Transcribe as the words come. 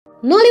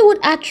Nollywood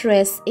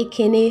actress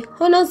Ekene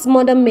honors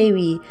Mother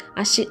Mary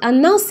as she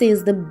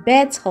announces the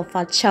birth of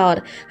her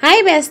child.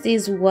 Hi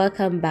besties,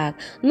 welcome back.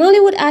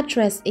 Nollywood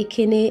actress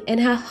Ekene and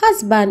her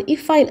husband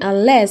Ifeanyi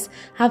and Les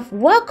have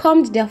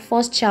welcomed their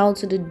first child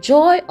to the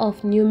joy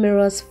of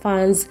numerous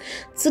fans.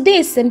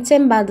 Today,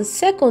 September the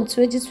 2nd,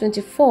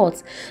 2024,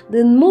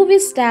 the movie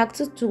star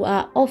took to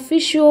her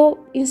official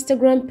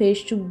Instagram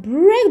page to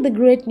break the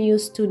great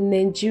news to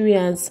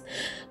Nigerians.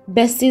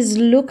 Besties,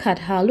 look at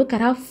her. Look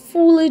at how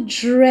fully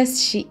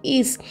dressed she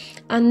is,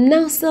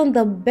 announcing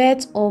the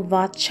birth of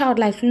her child.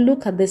 Like,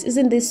 look at this.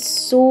 Isn't this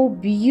so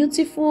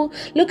beautiful?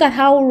 Look at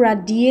how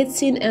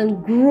radiating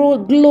and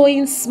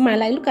glowing smile.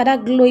 Like, look at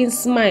that glowing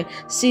smile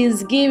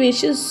she's giving.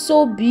 She's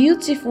so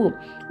beautiful.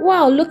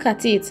 Wow, look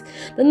at it.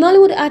 The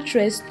Nollywood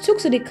actress took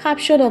to the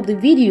caption of the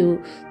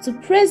video to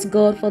praise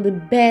God for the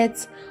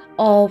birth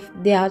of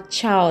their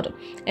child,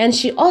 and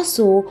she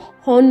also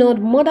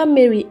honored Mother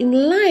Mary in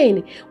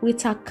line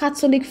with her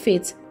Catholic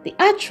faith. The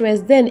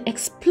actress then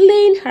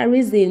explained her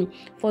reason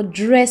for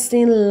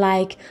dressing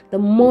like the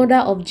mother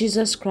of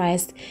Jesus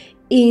Christ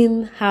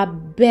in her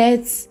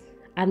birth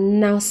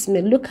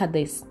announcement. Look at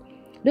this.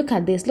 Look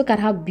at this. Look at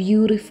how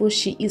beautiful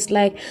she is.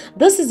 Like,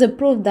 this is a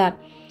proof that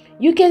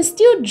you can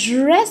still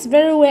dress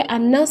very well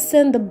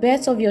announcing the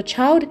birth of your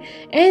child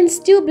and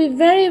still be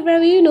very,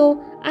 very,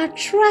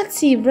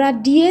 attractive,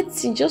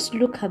 radiating. Just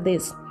look at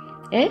this.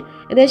 And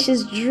then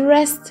she's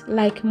dressed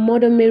like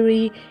Mother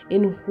Mary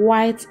in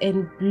white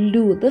and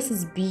blue. This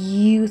is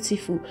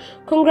beautiful.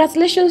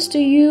 Congratulations to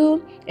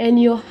you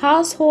and your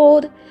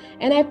household.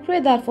 And I pray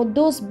that for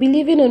those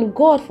believing on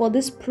God for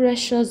these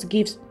precious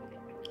gifts,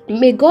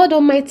 may God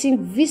Almighty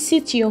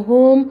visit your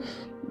home,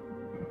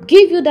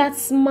 give you that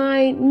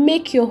smile,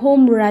 make your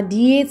home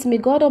radiate. May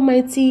God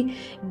Almighty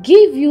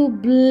give you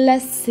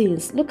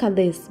blessings. Look at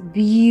this,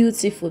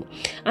 beautiful.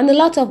 And a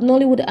lot of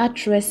Nollywood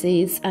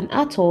actresses and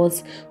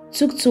actors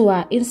took to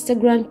her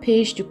Instagram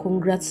page to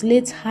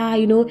congratulate her.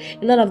 A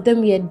lot of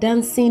them were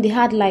dancing. They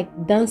had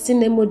like dancing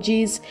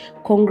emojis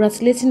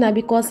congratulating her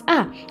because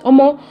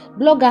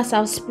bloggers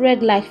have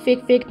spread like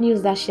fake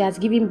news that she has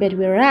given birth,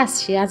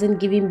 whereas she hasn't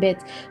given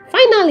birth.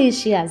 Finally,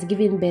 she has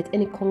given birth,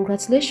 and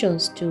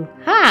congratulations to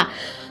her.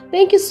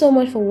 Thank you so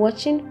much for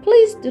watching.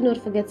 Please do not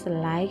forget to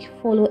like,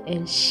 follow,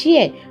 and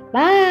share.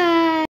 Bye.